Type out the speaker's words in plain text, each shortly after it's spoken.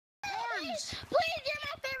Please, you're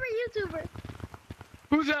my favorite YouTuber.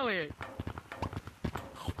 Who's Elliot?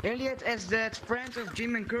 Elliot is that friend of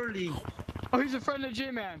Jim and Curly. Oh, he's a friend of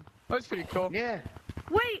J-Man. Oh, that's pretty cool. Yeah.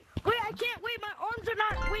 Wait, I can't. Wait, my arms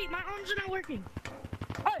are not working.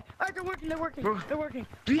 Alright, they're working. Bro, They're working.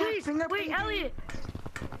 do you have Please, finger wait, painting? Elliot.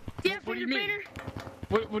 Do you have What do you finger mean?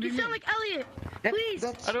 painter? What do you mean? sound like Elliot. That- Please.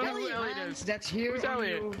 That's I don't know who Elliot, Elliot man. is. That's here. Who's on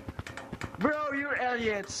Elliot? you. Bro, you're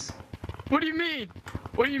Elliot. What do you mean?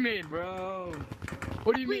 What do you mean? Bro.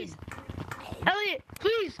 What do you Please. mean? Elliot,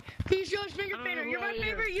 please show us finger I don't painter. know You're who my Elliot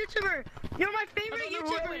favorite YouTuber. You're my I favorite don't know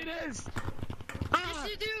who YouTuber. Elliot is. Yes,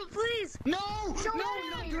 you do. Please. No, Show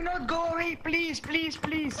no, me. do not go away, please. Please,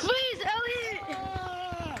 Elliot.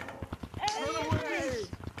 Ah! Elliot, Run away! please.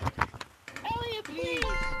 Elliot, please.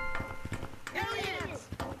 Elliot.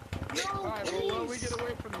 No, Alright, well, while we get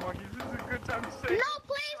away from the monkeys, this is a good time to say. No,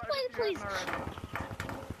 please.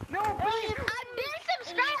 No, Elliot, please. I've been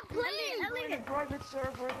subscribed, please. Elliot. Private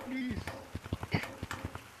server, please.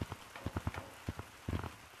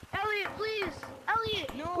 Elliot, please.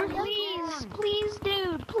 Elliot. No, Please,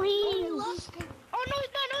 dude. Please. Oh, no,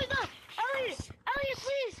 he's not. Elliot,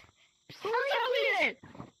 please. Elliot?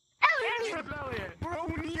 Elliot. Who's Elliot? Bro,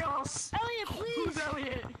 Nios. Elliot, please. Who's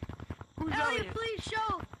Elliot? Who's Elliot, Elliot? please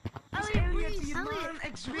show. Elliot, Elliot, please. die Elliot, een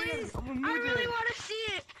ex-winner please. of mijn I moeder. really want to see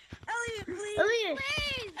it. Elliot, please. Elliot.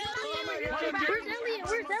 Please. Elliot. Where's Elliot?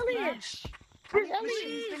 Where's Elliot? Where's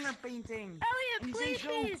Elliot? Finger painting. Elliot,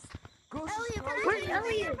 please. Go Elliot, subscribe. Where's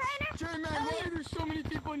Elliot? J-Man, why are there so many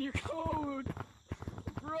people in your code?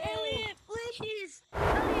 Bro! Elliot, please.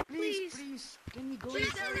 Elliot, Please, please. please. Can we go Please,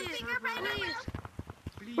 inside the Elliot. server? Please.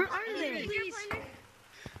 Please. Where are Elliot, they? please.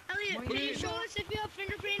 Elliot, My can you name- show us if you have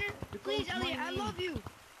finger painter? The Please, code's Elliot, my I name. love you.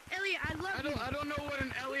 Elliot, I love you. I don't know what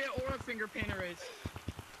an Elliot or a finger painter is.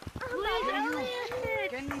 Please, Elliot.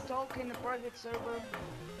 Can we talk in the private server?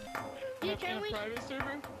 Yeah, In can a we? private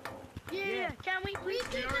server? Yeah, can we? Please,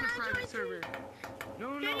 We are in a private server.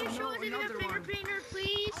 No, Can you show us if you have another finger one. painter,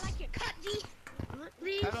 please? I like your cut, G.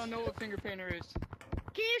 Please. I don't know what finger painter is.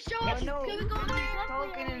 Can you show No, us? no. Can we go Can we there?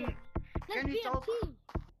 talk Can we talk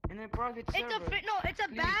in a private server? It's a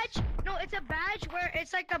badge. No, it's a badge where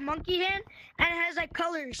it's like a monkey hand and it has like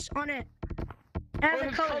colors on it. It has Oh, a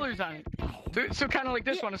there's color. colors on it. So kind of like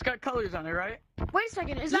this one. It's got colors on it, right? Wait a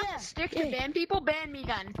second. Is that Yeah. a stick to ban people? Ban me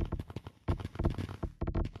then.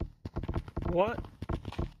 What?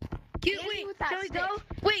 Wait, Hit me with that can we go?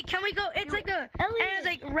 stick. Wait, can we go? It's like a. And it's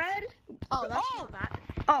like red. Oh, that's not that.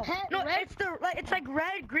 Oh, No, no, it's like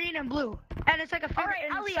red, green, and blue, and it's like a finger. All right,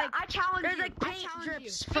 and it's Elliot, like, I challenge there's you. like I paint challenge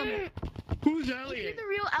drips you. from it. Who's If you're Elliot? the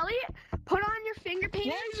real Elliot, put on your finger painter.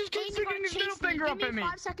 Why is this kid and you sticking gotta his chase middle me. finger Give up me at me? a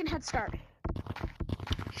 5-second head start.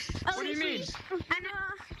 What do you mean? And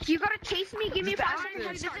you gotta chase me. Give me a Just 5-second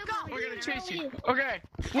head ask start. We're gonna chase you. Okay.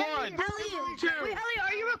 1, Elliot, 2, wait, Elliot,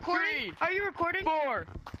 are you recording? 3, Are you recording? 4.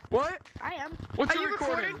 What? I am. What's Are a you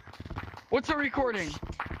recording? recording? What's a recording?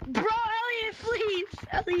 Bro, Elliot, please,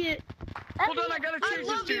 Elliot. Hold on, I gotta I chase this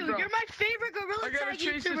love dude, you. bro. You're my favorite gorilla I gotta tag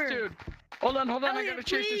chase YouTuber. this dude. Hold on, I Elliot, gotta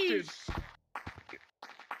chase this dude. please.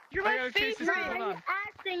 You're I my gotta chase this favorite. dude, hold on.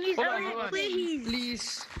 He's Hold on, Elliot, hold on. please.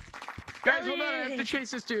 Please. Guys, hold on, I have to Elliot.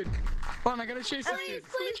 chase this dude. Hold on, I gotta chase this Elliot,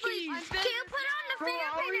 dude. please. Can you put on the Bro, finger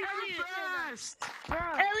hurry painter? up fast!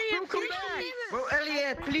 Elliot, come please. back. Bro,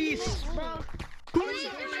 Elliot, please. Bro, Who's please.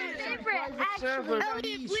 Elliot? Private Favorite, server, Elliot,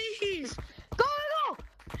 please. please. Go.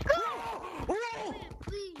 Whoa!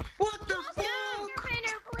 Please. What the Yeah. fuck?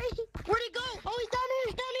 Where'd he go? Oh, he's down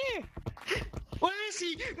here. Where is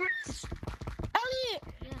he? Elliot,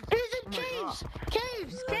 he's in caves.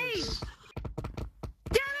 Caves.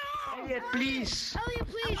 Get him. Elliot, please. Elliot,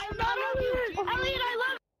 please. I love you. Elliot, I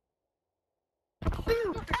love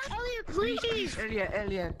you. Elliot, please.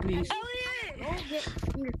 Elliot, please. Elliot.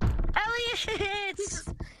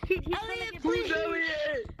 Elliot, Who's please.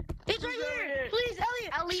 Elliot? It's right here. Elliot? Please,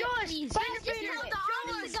 Elliot. Elliot, Show us. please. Finger Just painter. tell the Show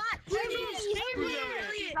honest us. to God. Please. Who's Elliot.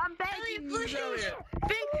 Elliot? I'm begging you. Elliot, Who's please. Elliot?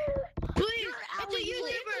 Please. It's a Elliot.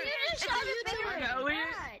 YouTuber. It's a I'm YouTuber. Elliot?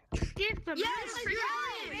 Yes,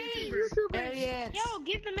 Elliot. Yo,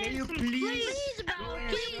 give the man Can you some. please Can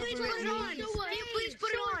you please put it on? Can you please put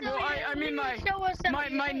it on? Well, I mean,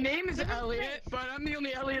 my name is Elliot, but I'm the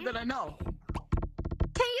only Elliot that I know.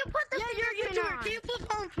 Can you put the Yeah, you're a finger YouTuber. Can you put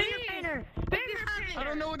on finger painter? I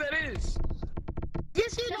don't know who that is.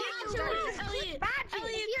 Yes, you No, do. no, Elliot, no.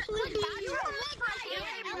 Elliot,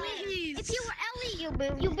 please. If you were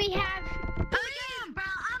Elliot, you'd be have.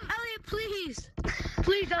 Elliot, please.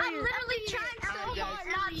 Please, Elliot. I'm literally trying so hard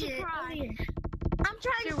not to cry. I'm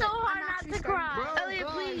trying Do so it. hard I'm not actually to starting. cry. Bro,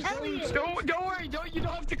 Elliot, guys, please. don't- Don't worry, you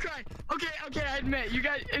don't have to cry. Okay, I admit, you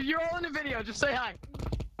guys, you're all in the video, just say hi.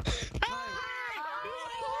 Hi.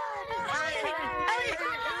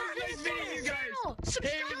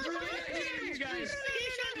 Hey, it was really nice meeting you guys.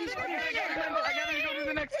 I gotta go to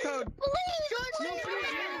the next code.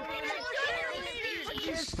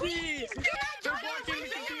 Please. They're blocking the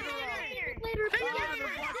computer off. They're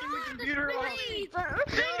blocking the computer off.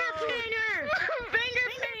 Finger painter! Finger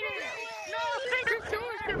painter! No, finger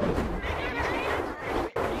painter!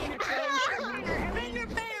 Finger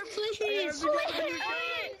painter, please! Hey,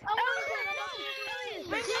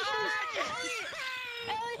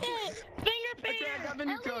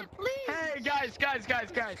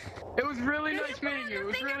 guys. It was really nice meeting you. It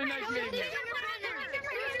was really nice meeting you.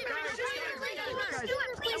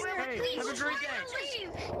 Hey, have a great day.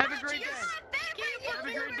 Have a great day. Have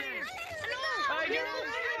a great day. Bye, guys.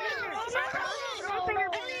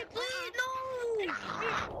 Elliot, please, no!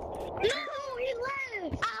 No, he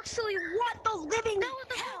left! Actually, what the living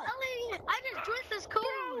hell? Elliot, I just joined this code.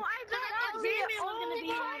 Bro, I thought J-Man was gonna be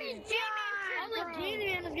here. I thought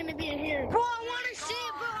J-Man was gonna be in here. Bro, I wanna see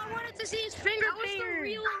it, bro. I wanted to see his finger painter.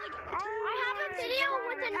 I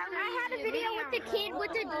had a video with the kid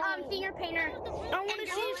with the finger painter. I wanna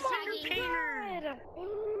see his finger painter.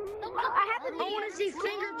 I wanna see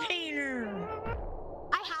finger painter.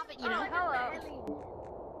 I have it, you know.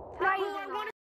 Bro, I wanna